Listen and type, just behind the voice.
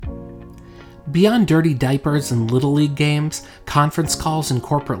Beyond dirty diapers and Little League games, conference calls and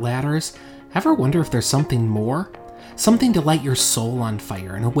corporate ladders, ever wonder if there's something more? Something to light your soul on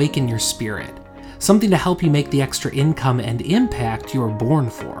fire and awaken your spirit. Something to help you make the extra income and impact you were born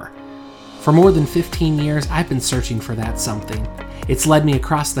for. For more than 15 years, I've been searching for that something. It's led me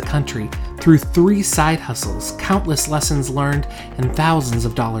across the country through 3 side hustles, countless lessons learned, and thousands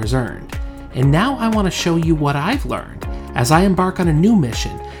of dollars earned. And now I want to show you what I've learned as I embark on a new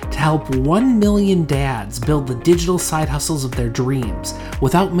mission to help 1 million dads build the digital side hustles of their dreams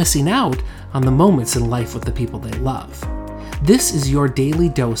without missing out on the moments in life with the people they love. This is your daily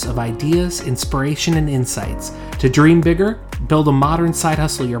dose of ideas, inspiration, and insights to dream bigger, build a modern side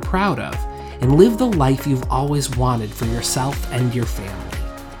hustle you're proud of, and live the life you've always wanted for yourself and your family.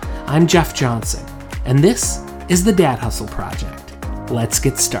 I'm Jeff Johnson, and this is the Dad Hustle Project. Let's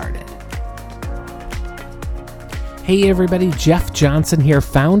get started. Hey everybody, Jeff Johnson here,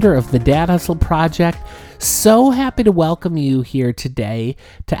 founder of the Dad Hustle Project. So happy to welcome you here today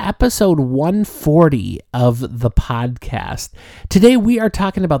to episode 140 of the podcast. Today we are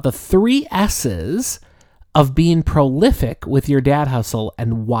talking about the 3 S's of being prolific with your dad hustle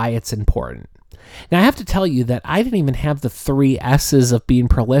and why it's important. Now I have to tell you that I didn't even have the 3 S's of being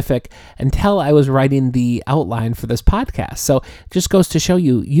prolific until I was writing the outline for this podcast. So it just goes to show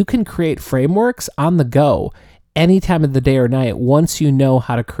you, you can create frameworks on the go any time of the day or night once you know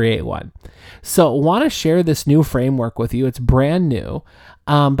how to create one. So I want to share this new framework with you. It's brand new,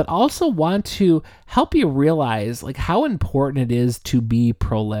 but also want to help you realize how important it is to be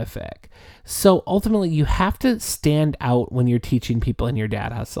prolific. So ultimately, you have to stand out when you're teaching people in your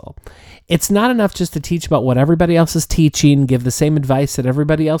dad hustle. It's not enough just to teach about what everybody else is teaching, give the same advice that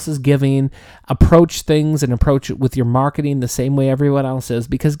everybody else is giving, approach things and approach it with your marketing the same way everyone else is,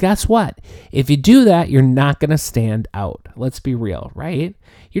 because guess what? If you do that, you're not going to stand out. Let's be real, right?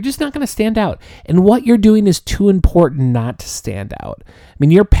 You're just not going to stand out. And what you're doing is too important not to stand out. I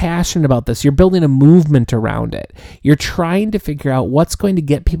mean, you're passionate about this. You're building a movement around it. You're trying to figure out what's going to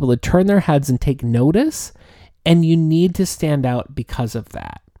get people to turn their heads and take notice, and you need to stand out because of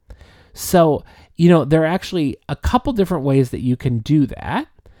that. So, there are actually a couple different ways that you can do that,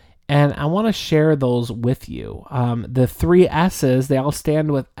 and I want to share those with you. The 3 S's, they all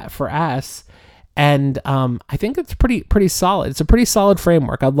stand for S, and I think it's pretty solid. It's a pretty solid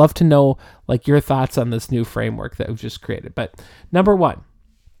framework. I'd love to know your thoughts on this new framework that we've just created. But number 1,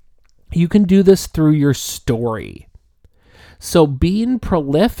 you can do this through your story. So being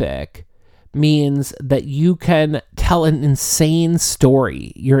prolific means that you can tell an insane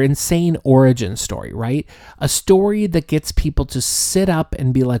story, your insane origin story, right? A story that gets people to sit up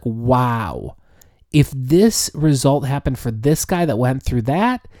and be like, wow, if this result happened for this guy that went through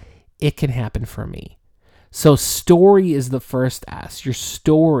that, it can happen for me. So story is the first S. Your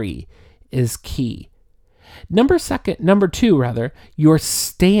story is key. Number 2, your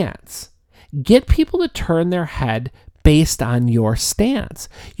stance. Get people to turn their head based on your stance.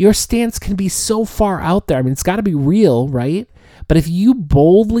 Your stance can be so far out there. I mean, it's got to be real, right? But if you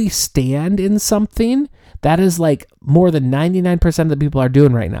boldly stand in something, that is more than 99% of the people are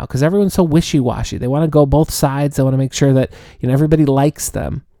doing right now, because everyone's so wishy-washy. They want to go both sides. They want to make sure that everybody likes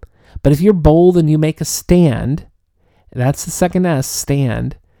them. But if you're bold and you make a stand, that's the second S,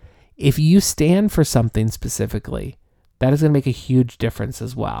 stand. If you stand for something specifically, that is going to make a huge difference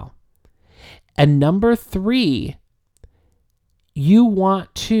as well. And number 3, you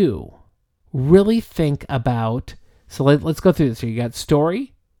want to really think about, so let's go through this. So you got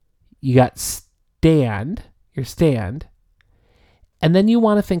story, you got stand, your stand, and then you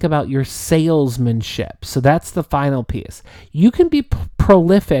want to think about your salesmanship. So that's the final piece. You can be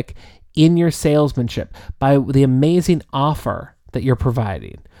prolific in your salesmanship by the amazing offer that you're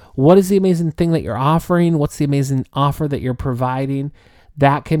providing. What is the amazing thing that you're offering? What's the amazing offer that you're providing?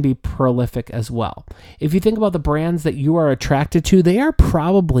 That can be prolific as well. If you think about the brands that you are attracted to, they are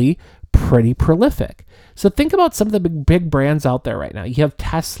probably pretty prolific. So think about some of the big brands out there right now. You have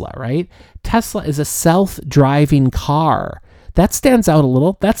Tesla, right? Tesla is a self-driving car. That stands out a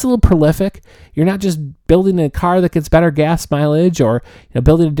little. That's a little prolific. You're not just building a car that gets better gas mileage or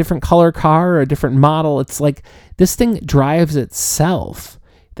building a different color car or a different model. It's this thing drives itself.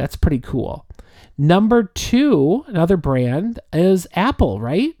 That's pretty cool. Number 2, another brand, is Apple,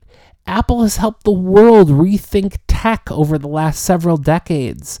 right? Apple has helped the world rethink tech over the last several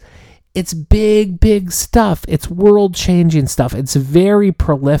decades. It's big stuff. It's world-changing stuff. It's very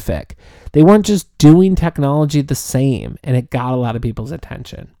prolific. They weren't just doing technology the same, and it got a lot of people's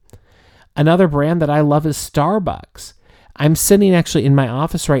attention. Another brand that I love is Starbucks. I'm sitting actually in my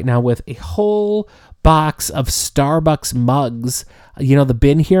office right now with a whole box of Starbucks mugs, the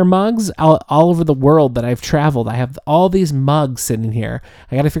Been Here mugs all over the world that I've traveled. I have all these mugs sitting here.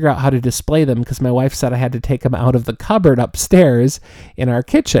 I got to figure out how to display them because my wife said I had to take them out of the cupboard upstairs in our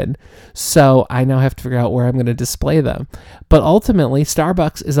kitchen. So I now have to figure out where I'm going to display them. But ultimately,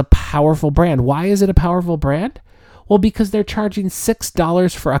 Starbucks is a powerful brand. Why is it a powerful brand? Well, because they're charging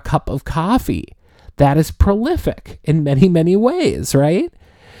 $6 for a cup of coffee. That is prolific in many, many ways, right?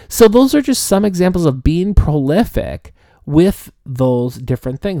 So those are just some examples of being prolific with those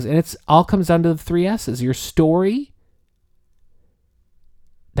different things. And it's all comes down to the 3 S's. Your story.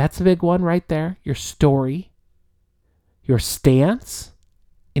 That's a big one right there. Your story, your stance,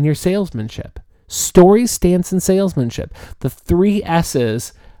 and your salesmanship. Story, stance, and salesmanship. The 3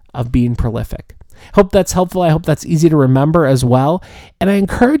 S's of being prolific. Hope that's helpful. I hope that's easy to remember as well. And I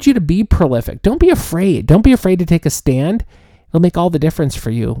encourage you to be prolific. Don't be afraid. Don't be afraid to take a stand. It'll make all the difference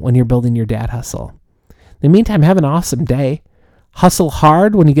for you when you're building your dad hustle. In the meantime, have an awesome day. Hustle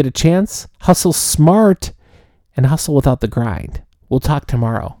hard when you get a chance. Hustle smart and hustle without the grind. We'll talk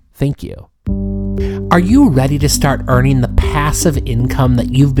tomorrow. Thank you. Are you ready to start earning the passive income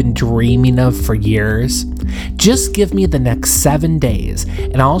that you've been dreaming of for years? Just give me the next 7 days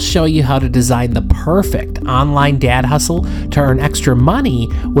and I'll show you how to design the perfect online dad hustle to earn extra money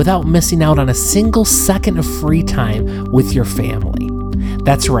without missing out on a single second of free time with your family.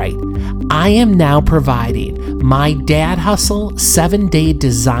 That's right. I am now providing my Dad Hustle 7-Day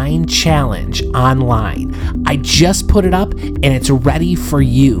Design Challenge online. I just put it up and it's ready for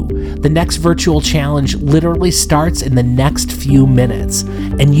you. The next virtual challenge literally starts in the next few minutes,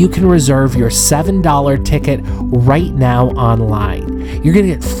 and you can reserve your $7 ticket right now online. You're going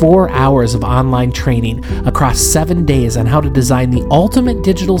to get 4 hours of online training across 7 days on how to design the ultimate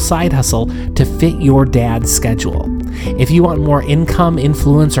digital side hustle to fit your dad's schedule. If you want more income,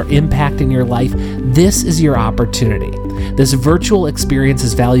 influence, or impact in your life, this is your opportunity. This virtual experience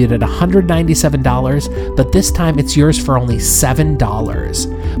is valued at $197, but this time it's yours for only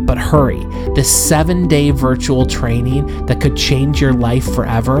 $7. But hurry, this 7-day virtual training that could change your life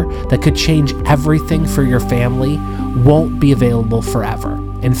forever, that could change everything for your family, won't be available forever.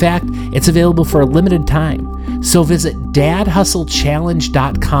 In fact, it's available for a limited time. So visit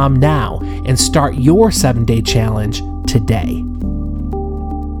dadhustlechallenege.com now and start your 7-day challenge today.